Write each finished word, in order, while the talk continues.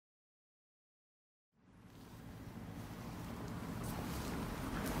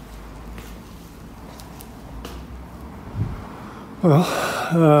Well,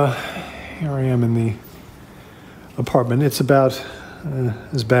 here I am in the apartment. It's about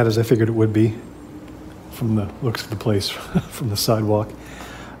as bad as I figured it would be from the looks of the place, from the sidewalk.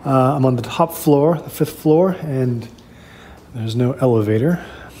 I'm on the top floor, the 5th floor, and there's no elevator.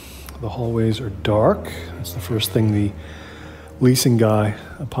 The hallways are dark. That's the first thing the leasing guy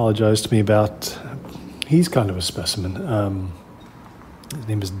apologized to me about. He's kind of a specimen. His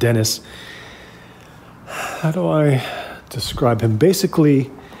name is Dennis. How do I describe him? Basically,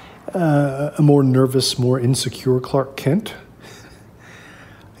 a more nervous, more insecure Clark Kent.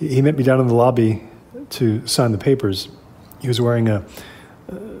 He met me down in the lobby to sign the papers. He was wearing a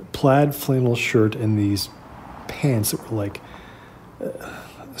plaid flannel shirt and these pants that were like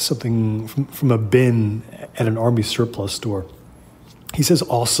something from a bin at an army surplus store. He says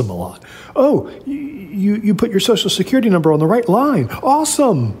awesome a lot. Oh, you put your social security number on the right line.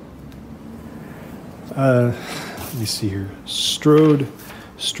 Awesome. Let me see here.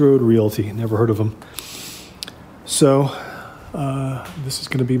 Strode Realty. Never heard of them. So, this is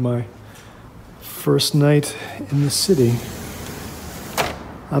going to be my first night in the city.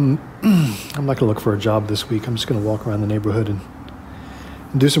 I'm not going to look for a job this week. I'm just going to walk around the neighborhood and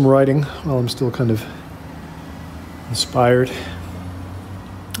do some writing while I'm still kind of inspired.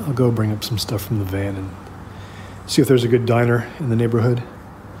 I'll go bring up some stuff from the van and see if there's a good diner in the neighborhood.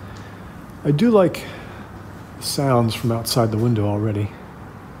 I do like the sounds from outside the window already.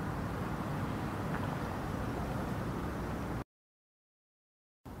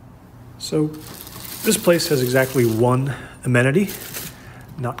 So this place has exactly one amenity,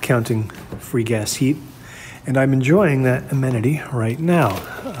 not counting free gas heat, and I'm enjoying that amenity right now.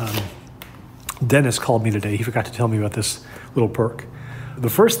 Dennis called me today. He forgot to tell me about this little perk. The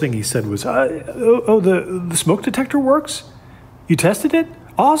first thing he said was, the smoke detector works? You tested it?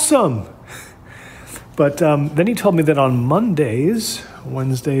 Awesome! But then he told me that on Mondays,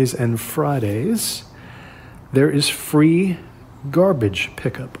 Wednesdays, and Fridays, there is free garbage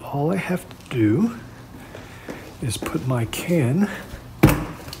pickup. All I have to do is put my can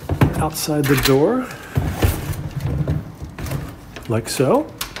outside the door, like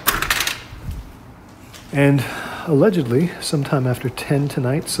so. And allegedly, sometime after 10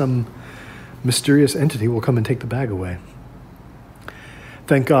 tonight, some mysterious entity will come and take the bag away.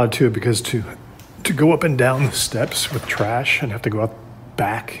 Thank God, too, because to go up and down the steps with trash and have to go out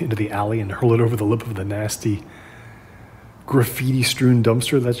back into the alley and hurl it over the lip of the nasty graffiti-strewn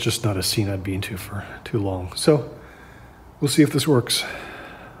dumpster, that's just not a scene I'd be into for too long. So we'll see if this works.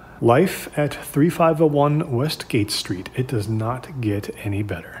 Life at 3501 West Gate Street. It does not get any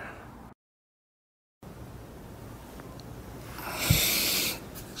better.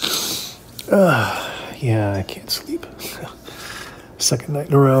 Yeah, I can't sleep. Second night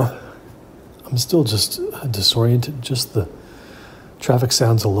in a row. I'm still just disoriented. Just the traffic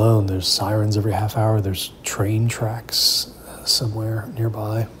sounds alone. There's sirens every half hour. There's train tracks somewhere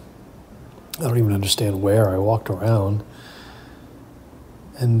nearby. I don't even understand where. I walked around.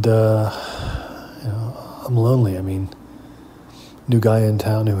 And, I'm lonely. I mean, new guy in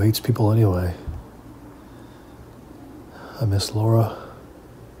town who hates people anyway. I miss Laura.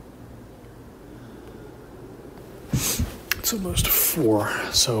 It's almost 4,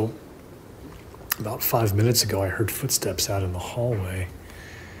 so about 5 minutes ago I heard footsteps out in the hallway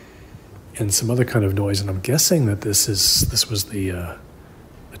and some other kind of noise, and I'm guessing that this was the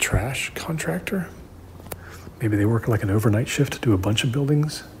trash contractor. Maybe they work like an overnight shift to do a bunch of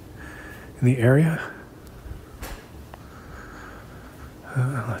buildings in the area.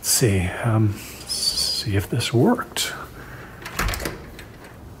 Let's see if this worked.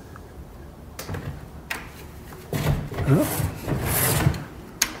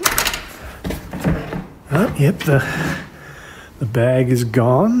 Yep, the bag is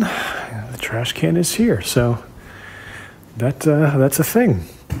gone. The trash can is here, so that's a thing.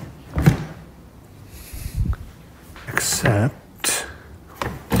 Except,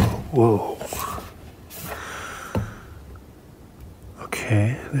 whoa.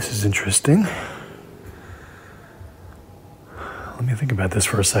 Okay, this is interesting. Let me think about this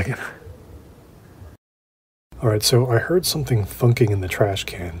for a second. All right, so I heard something thunking in the trash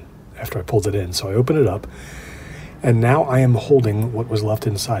can after I pulled it in, so I opened it up, and now I am holding what was left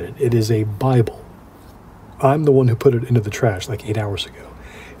inside it. It is a Bible. I'm the one who put it into the trash like 8 hours ago.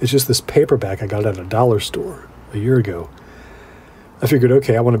 It's just this paperback I got at a dollar store a year ago. I figured,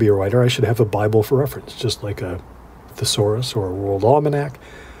 okay, I want to be a writer. I should have a Bible for reference, just like a thesaurus or a world almanac.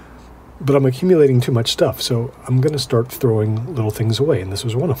 But I'm accumulating too much stuff, so I'm going to start throwing little things away, and this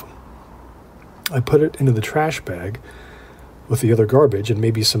was one of them. I put it into the trash bag with the other garbage and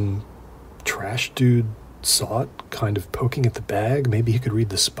maybe some trash dude saw it kind of poking at the bag. Maybe he could read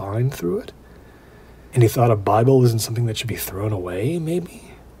the spine through it. And he thought a Bible isn't something that should be thrown away,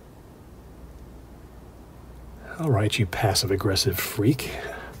 maybe? All right, you passive-aggressive freak.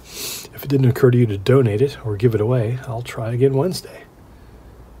 If it didn't occur to you to donate it or give it away, I'll try again Wednesday.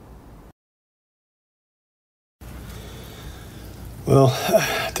 Well,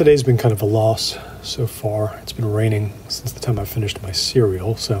 today's been kind of a loss so far. It's been raining since the time I finished my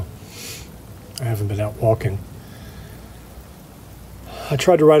cereal, so I haven't been out walking. I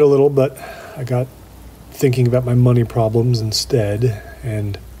tried to write a little, but I got thinking about my money problems instead,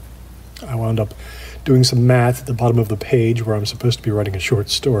 and I wound up doing some math at the bottom of the page where I'm supposed to be writing a short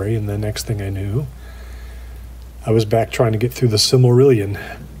story, and the next thing I knew, I was back trying to get through the Silmarillion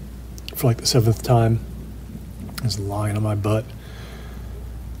for like the 7th time. I was lying on my butt.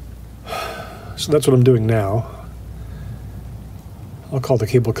 So that's what I'm doing now. I'll call the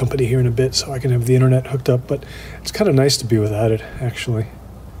cable company here in a bit so I can have the internet hooked up, but it's kind of nice to be without it, actually.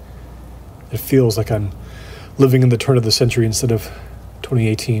 It feels like I'm living in the turn of the century instead of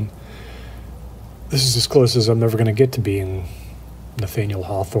 2018. This is as close as I'm ever going to get to being Nathaniel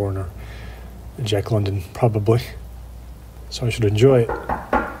Hawthorne or Jack London, probably. So I should enjoy it.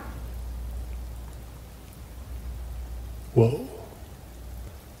 Whoa.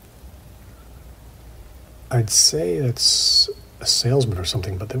 I'd say that's a salesman or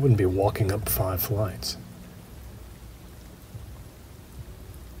something, but they wouldn't be walking up 5 flights.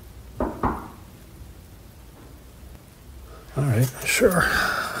 All right, sure.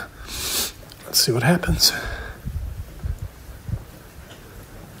 Let's see what happens.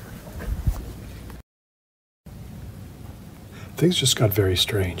 Things just got very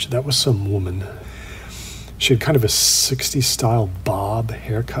strange. That was some woman. She had kind of a 60s style bob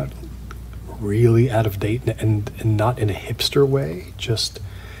haircut, really out of date, and not in a hipster way, just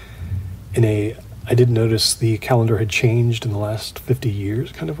in a, I didn't notice the calendar had changed in the last 50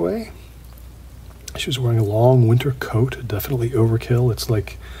 years kind of way. She was wearing a long winter coat, definitely overkill. It's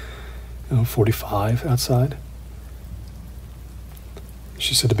like, 45 outside.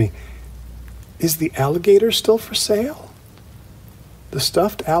 She said to me, "Is the alligator still for sale? The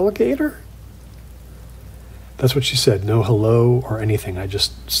stuffed alligator?" That's what she said. No hello or anything. I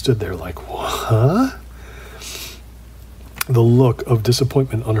just stood there like, what? The look of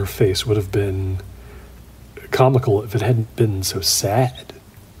disappointment on her face would have been comical if it hadn't been so sad.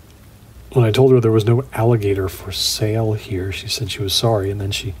 When I told her there was no alligator for sale here, she said she was sorry, and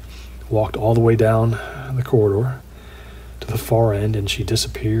then she walked all the way down the corridor to the far end, and she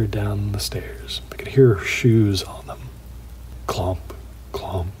disappeared down the stairs. I could hear her shoes on them. Clomp,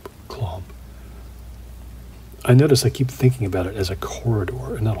 clomp, clomp. I notice I keep thinking about it as a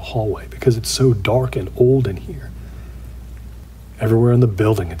corridor and not a hallway because it's so dark and old in here. Everywhere in the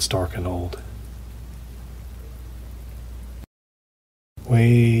building it's dark and old.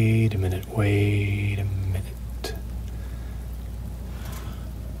 Wait a minute.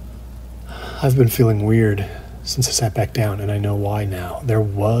 I've been feeling weird since I sat back down, and I know why now. There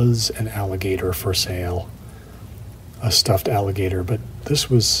was an alligator for sale, a stuffed alligator, but this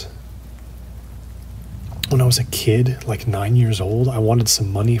was when I was a kid, like 9 years old. I wanted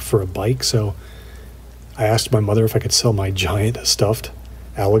some money for a bike, so I asked my mother if I could sell my giant stuffed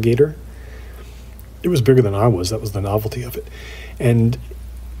alligator. It was bigger than I was. That was the novelty of it. And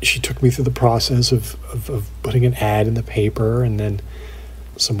she took me through the process of putting an ad in the paper, and then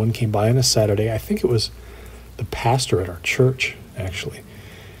someone came by on a Saturday. I think it was the pastor at our church, actually,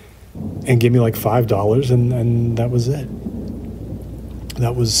 and gave me like $5, and that was it.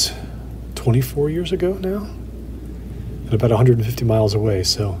 That was 24 years ago now, and about 150 miles away,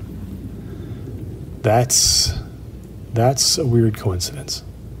 so that's a weird coincidence.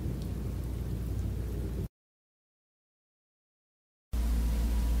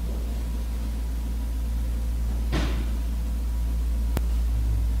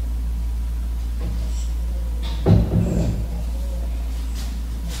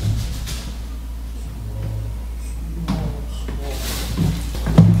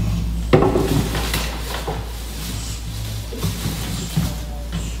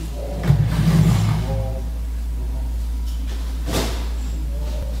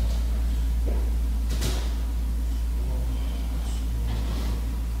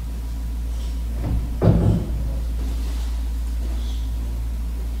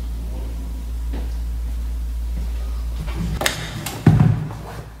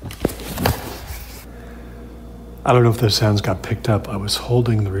 I don't know if those sounds got picked up. I was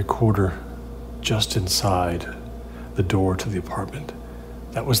holding the recorder just inside the door to the apartment.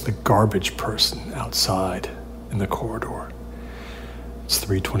 That was the garbage person outside in the corridor. It's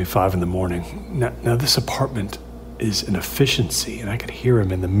 3:25 in the morning. Now this apartment is an efficiency, and I could hear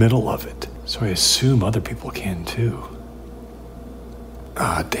him in the middle of it. So I assume other people can too.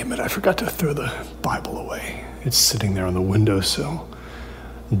 Ah, damn it, I forgot to throw the Bible away. It's sitting there on the windowsill,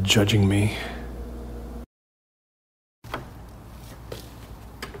 judging me.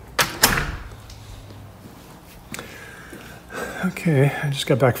 Okay, I just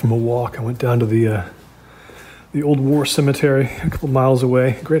got back from a walk. I went down to the old war cemetery a couple miles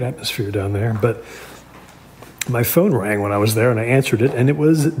away. Great atmosphere down there, but my phone rang when I was there, and I answered it, and it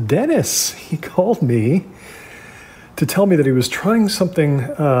was Dennis. He called me to tell me that he was trying something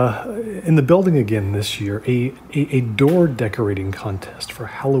in the building again this year, a door decorating contest for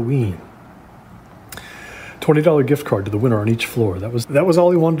Halloween. $20 gift card to the winner on each floor. That was all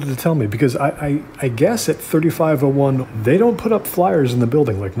he wanted to tell me, because I guess at 3501 they don't put up flyers in the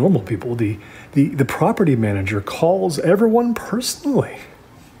building like normal people. The property manager calls everyone personally.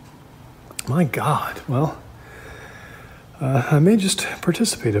 My God. Well, I may just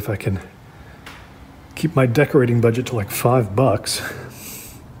participate if I can keep my decorating budget to like $5.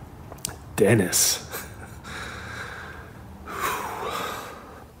 Dennis.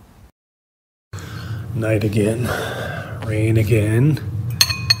 Night again, rain again.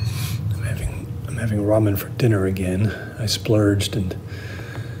 I'm having ramen for dinner again. I splurged and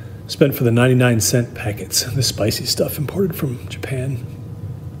spent for the 99-cent packets, the spicy stuff imported from Japan.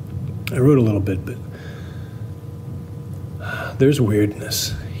 I wrote a little bit, but there's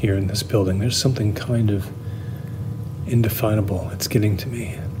weirdness here in this building. There's something kind of indefinable. It's getting to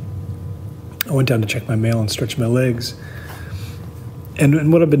me. I went down to check my mail and stretch my legs.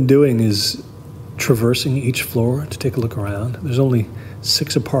 And what I've been doing is traversing each floor to take a look around. There's only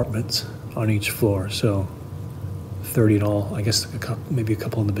 6 apartments on each floor, so 30 in all. I guess maybe a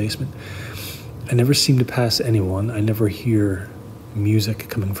couple in the basement. I never seem to pass anyone. I never hear music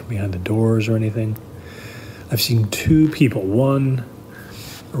coming from behind the doors or anything. I've seen 2 people. One,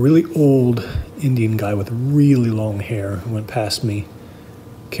 a really old Indian guy with really long hair who went past me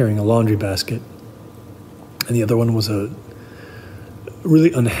carrying a laundry basket. And the other one was a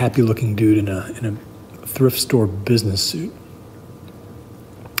really unhappy looking dude in a thrift store business suit.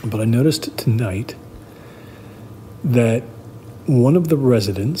 But I noticed tonight that one of the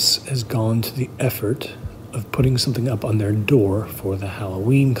residents has gone to the effort of putting something up on their door for the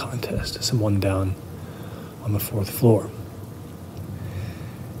Halloween contest. Someone down on the 4th floor.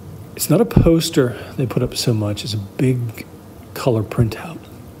 It's not a poster they put up so much as a big color printout,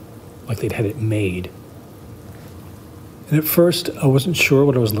 like they'd had it made. And at first, I wasn't sure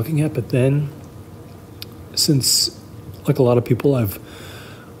what I was looking at, but then, since, like a lot of people, I've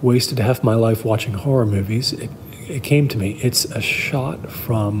wasted half my life watching horror movies, it came to me. It's a shot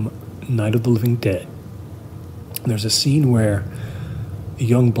from Night of the Living Dead. There's a scene where a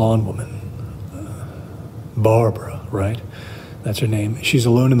young blonde woman, Barbara, right? That's her name. She's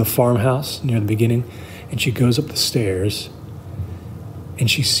alone in the farmhouse near the beginning, and she goes up the stairs,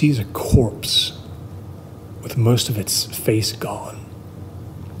 and she sees a corpse with most of its face gone,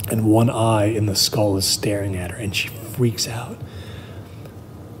 and one eye in the skull is staring at her, and she freaks out.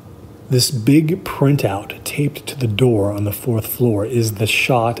 This big printout taped to the door on the 4th floor is the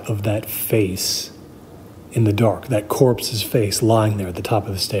shot of that face in the dark, that corpse's face lying there at the top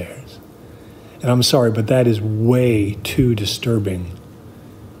of the stairs. And I'm sorry, but that is way too disturbing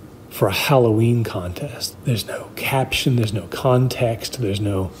for a Halloween contest. There's no caption, there's no context, there's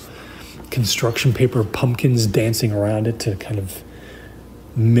no construction paper pumpkins dancing around it to kind of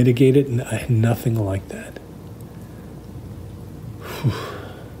mitigate it. Nothing like that.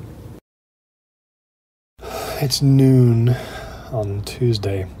 It's noon on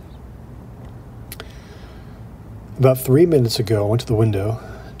Tuesday. About 3 minutes ago, I went to the window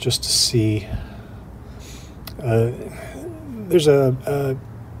just to see. There's a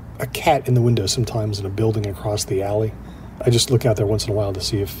cat in the window sometimes in a building across the alley. I just look out there once in a while to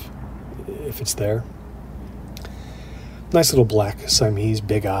see if it's there. Nice little black Siamese,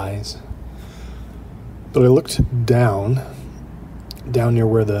 big eyes. But I looked down near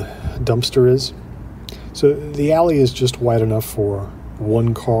where the dumpster is. So the alley is just wide enough for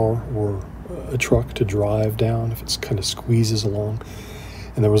one car or a truck to drive down if it kind of squeezes along.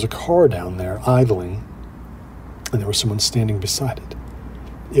 And there was a car down there idling, and there was someone standing beside it.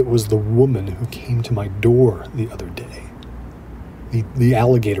 It was the woman who came to my door the other day. The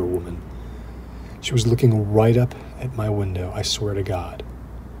alligator woman. She was looking right up at my window, I swear to God.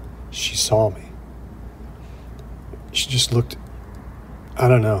 She saw me. She just looked, I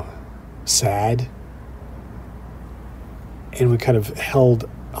don't know, sad. And we kind of held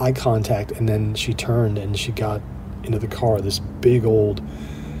eye contact, and then she turned and she got into the car, this big old,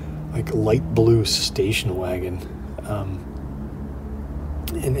 like, light blue station wagon.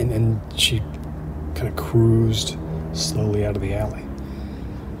 And she kind of cruised slowly out of the alley.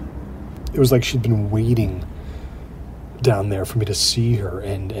 It was like she'd been waiting down there for me to see her,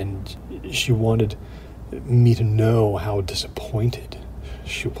 and she wanted me to know how disappointed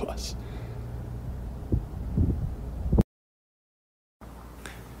she was.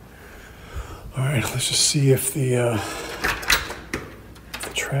 All right, let's just see if the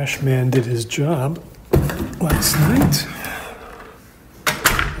trash man did his job last night.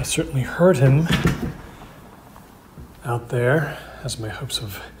 I certainly heard him out there as my hopes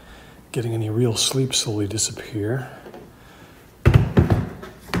of getting any real sleep slowly disappear.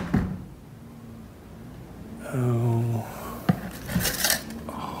 Oh.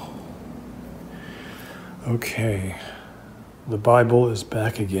 Okay. The Bible is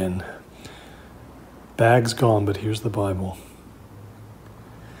back again. Bag's gone, but here's the Bible.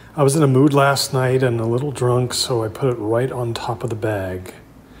 I was in a mood last night and a little drunk, so I put it right on top of the bag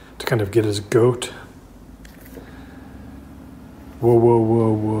to kind of get his goat. Whoa, whoa,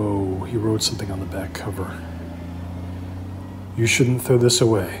 whoa, whoa. He wrote something on the back cover. You shouldn't throw this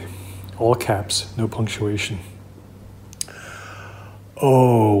away. All caps, no punctuation.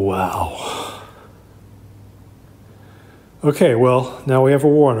 Oh, wow. Okay, well, now we have a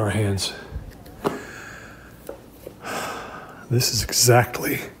war on our hands. This is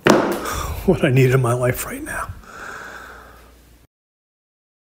exactly what I need in my life right now.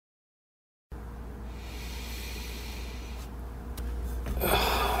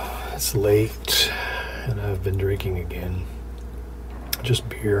 It's late, and I've been drinking again. Just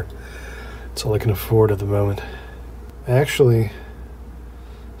beer. It's all I can afford at the moment. I actually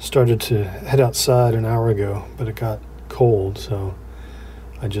started to head outside an hour ago, but it got cold, so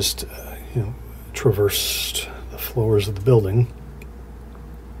I just, traversed the floors of the building.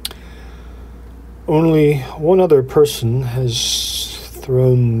 Only one other person has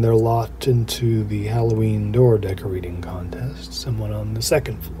thrown their lot into the Halloween door decorating contest, someone on the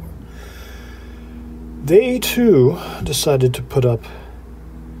second floor. They, too, decided to put up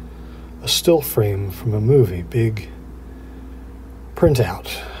a still frame from a movie, big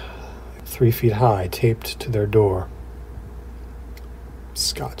printout, 3 feet high, taped to their door.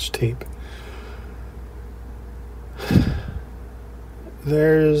 Scotch tape.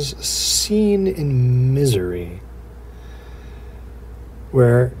 There's a scene in Misery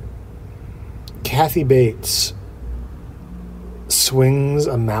where Kathy Bates swings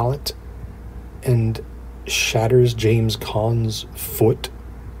a mallet and shatters James Caan's foot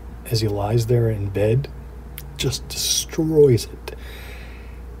as he lies there in bed, just destroys it.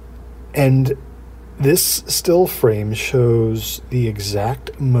 And this still frame shows the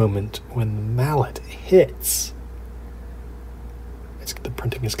exact moment when the mallet hits. The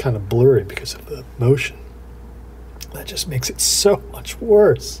printing is kind of blurry because of the motion. That just makes it so much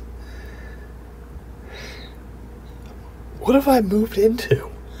worse. What have I moved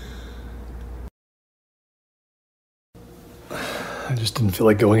into? I just didn't feel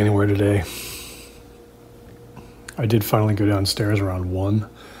like going anywhere today. I did finally go downstairs around 1.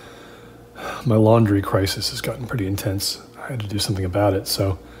 My laundry crisis has gotten pretty intense. I had to do something about it,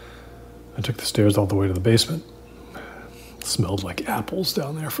 so I took the stairs all the way to the basement. It smelled like apples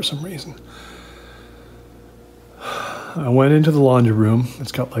down there for some reason. I went into the laundry room.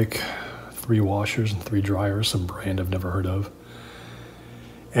 It's got like 3 washers and 3 dryers, some brand I've never heard of.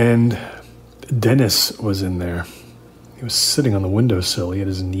 And Dennis was in there. He was sitting on the windowsill. He had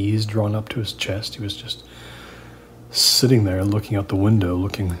his knees drawn up to his chest. He was just sitting there looking out the window,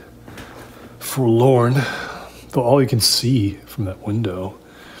 looking forlorn. Though all you can see from that window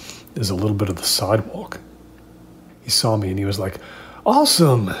is a little bit of the sidewalk. He saw me and he was like,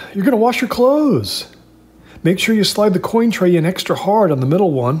 "Awesome, you're going to wash your clothes. Make sure you slide the coin tray in extra hard on the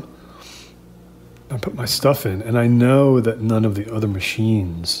middle one." I put my stuff in, and I know that none of the other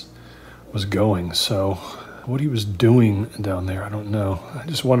machines was going, so what he was doing down there, I don't know. I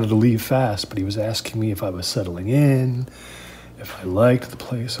just wanted to leave fast, but he was asking me if I was settling in, if I liked the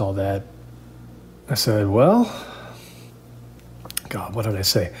place, all that. I said, well, God, what did I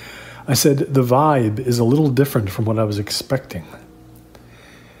say? I said, the vibe is a little different from what I was expecting.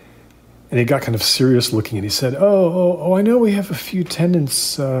 And he got kind of serious looking, and he said, oh, I know we have a few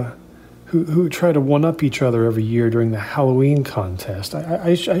tenants who try to one-up each other every year during the Halloween contest.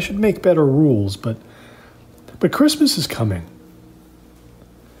 I should make better rules, but Christmas is coming.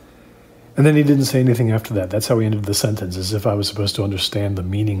 And then he didn't say anything after that. That's how he ended the sentence, as if I was supposed to understand the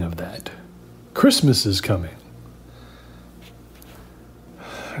meaning of that. Christmas is coming.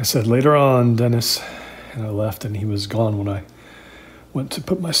 I said, later on, Dennis. and I left, and he was gone when I went to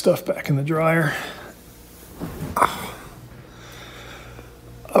put my stuff back in the dryer.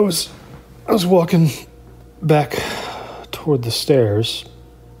 I was walking back toward the stairs,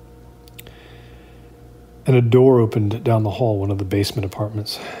 and a door opened down the hall, one of the basement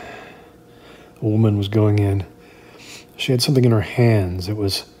apartments. A woman was going in. She had something in her hands. It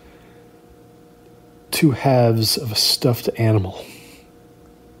was 2 halves of a stuffed animal.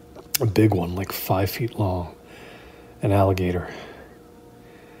 A big one, like 5 feet long. An alligator.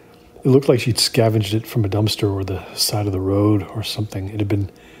 It looked like she'd scavenged it from a dumpster or the side of the road or something. It had been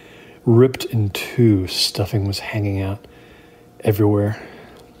ripped in 2. Stuffing was hanging out everywhere.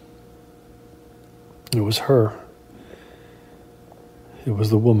 It was her. It was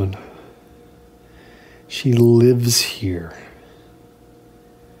the woman. She lives here.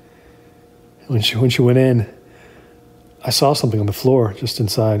 When she went in, I saw something on the floor just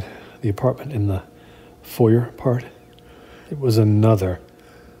inside the apartment in the foyer part. It was another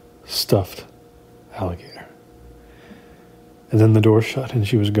stuffed alligator. And then the door shut and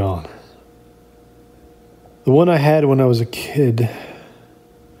she was gone. The one I had when I was a kid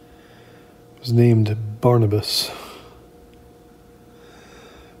was named Barnabas.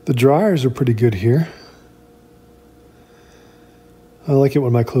 The dryers are pretty good here. I like it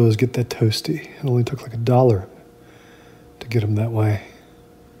when my clothes get that toasty. It only took like $1 to get them that way.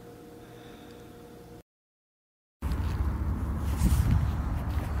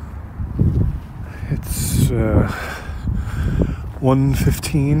 It's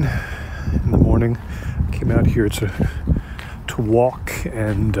 1:15 in the morning. I came out here to walk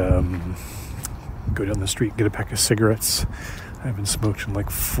and go down the street and get a pack of cigarettes. I haven't smoked in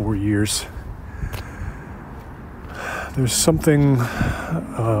like 4 years. There's something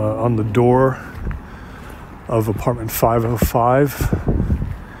on the door of apartment 505,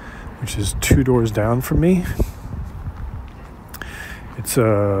 which is 2 doors down from me. It's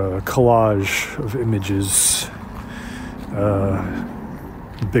a collage of images.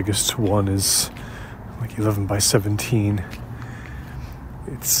 The biggest one is like 11 by 17.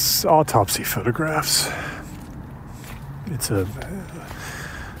 It's autopsy photographs. It's a,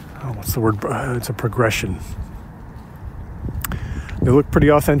 what's the word? It's a progression. They look pretty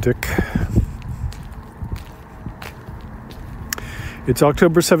authentic. It's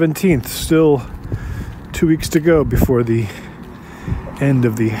October 17th, still 2 weeks to go before the end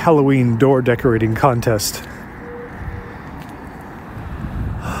of the Halloween door decorating contest.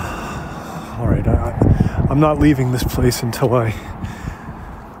 All right, I'm not leaving this place until I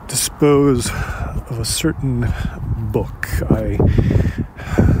dispose of a certain book.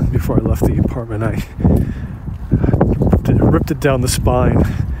 Before I left the apartment, I ripped it down the spine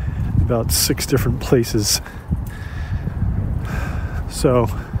about 6 different places. So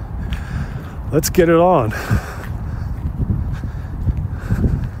let's get it on.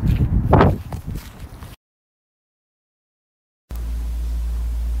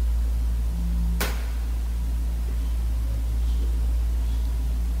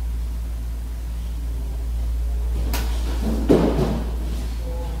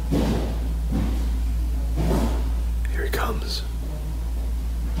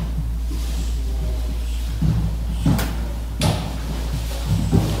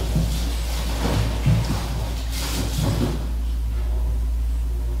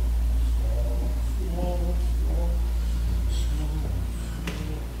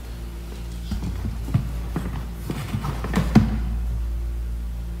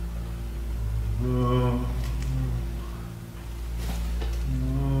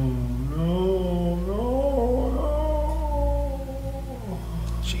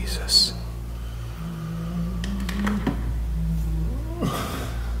 Jesus.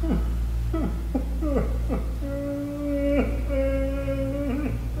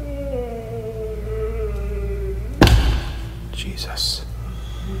 Jesus.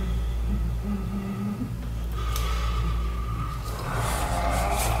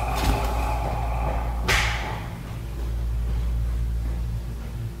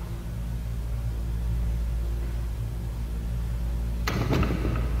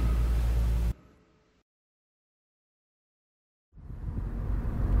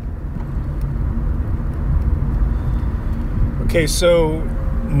 Okay, so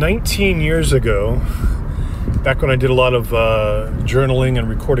 19 years ago, back when I did a lot of journaling and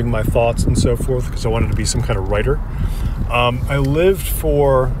recording my thoughts and so forth, because I wanted to be some kind of writer, I lived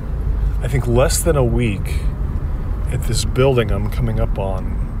for, I think, less than a week at this building I'm coming up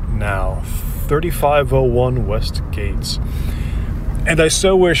on now, 3501 West Gates. And I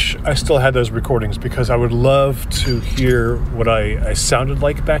so wish I still had those recordings, because I would love to hear what I sounded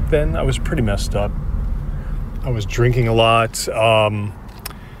like back then. I was pretty messed up. I was drinking a lot.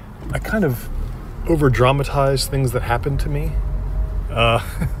 I kind of over-dramatized things that happened to me.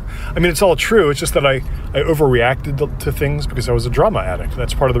 I mean, it's all true. It's just that I overreacted to things because I was a drama addict.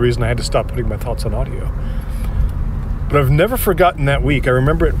 That's part of the reason I had to stop putting my thoughts on audio. But I've never forgotten that week. I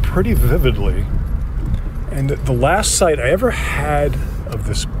remember it pretty vividly. And the last sight I ever had of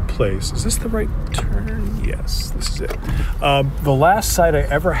this place, is this the right turn? Yes, this is it. The last sight I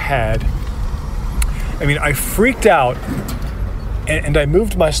ever had, I mean, I freaked out and I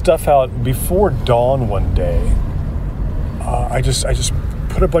moved my stuff out before dawn one day. I just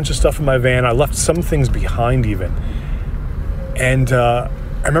put a bunch of stuff in my van. I left some things behind even. And I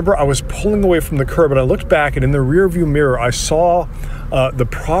remember I was pulling away from the curb and I looked back, and in the rearview mirror, I saw the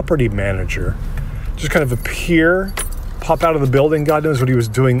property manager just kind of appear, pop out of the building. God knows what he was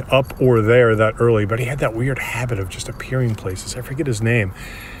doing up or there that early, but he had that weird habit of just appearing places. I forget his name.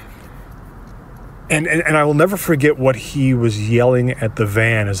 And I will never forget what he was yelling at the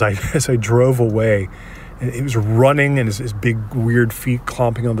van as I drove away. He was running and his big weird feet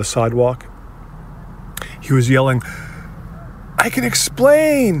clomping on the sidewalk. He was yelling, I can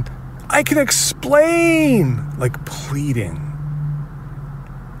explain, like pleading.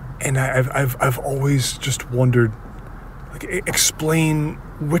 And I've always just wondered, like, explain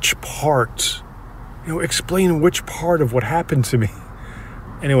which part, explain which part of what happened to me.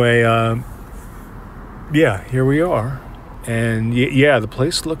 Anyway, yeah, here we are. And yeah, the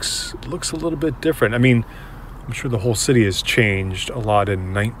place looks a little bit different. I mean, I'm sure the whole city has changed a lot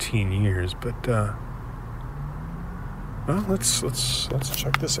in 19 years, but well, let's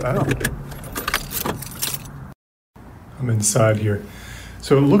check this out. I'm inside here.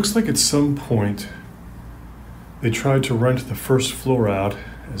 So it looks like at some point they tried to rent the first floor out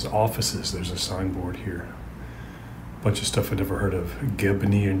as offices. There's a signboard here. A bunch of stuff I'd never heard of.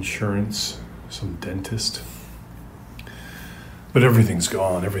 Gebany Insurance, some dentist. But everything's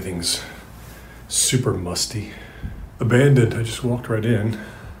gone. Everything's super musty. Abandoned. I just walked right in.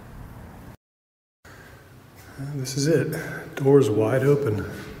 And this is it. Doors wide open.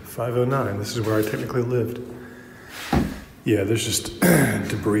 509. This is where I technically lived. Yeah, there's just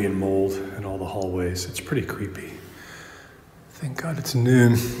debris and mold in all the hallways. It's pretty creepy. Thank God it's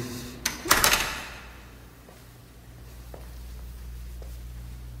noon.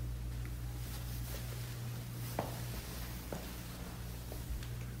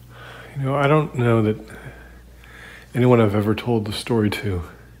 I don't know that anyone I've ever told the story to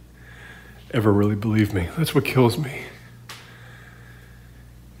ever really believed me. That's what kills me.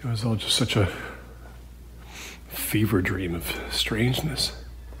 It was all just such a fever dream of strangeness.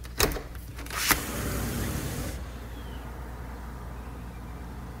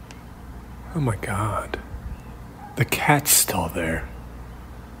 Oh my God. The cat's still there.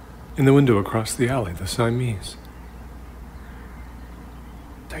 In the window across the alley, the Siamese.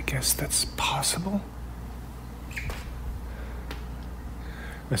 I guess that's possible.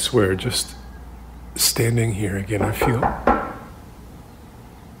 I swear, just standing here again, I feel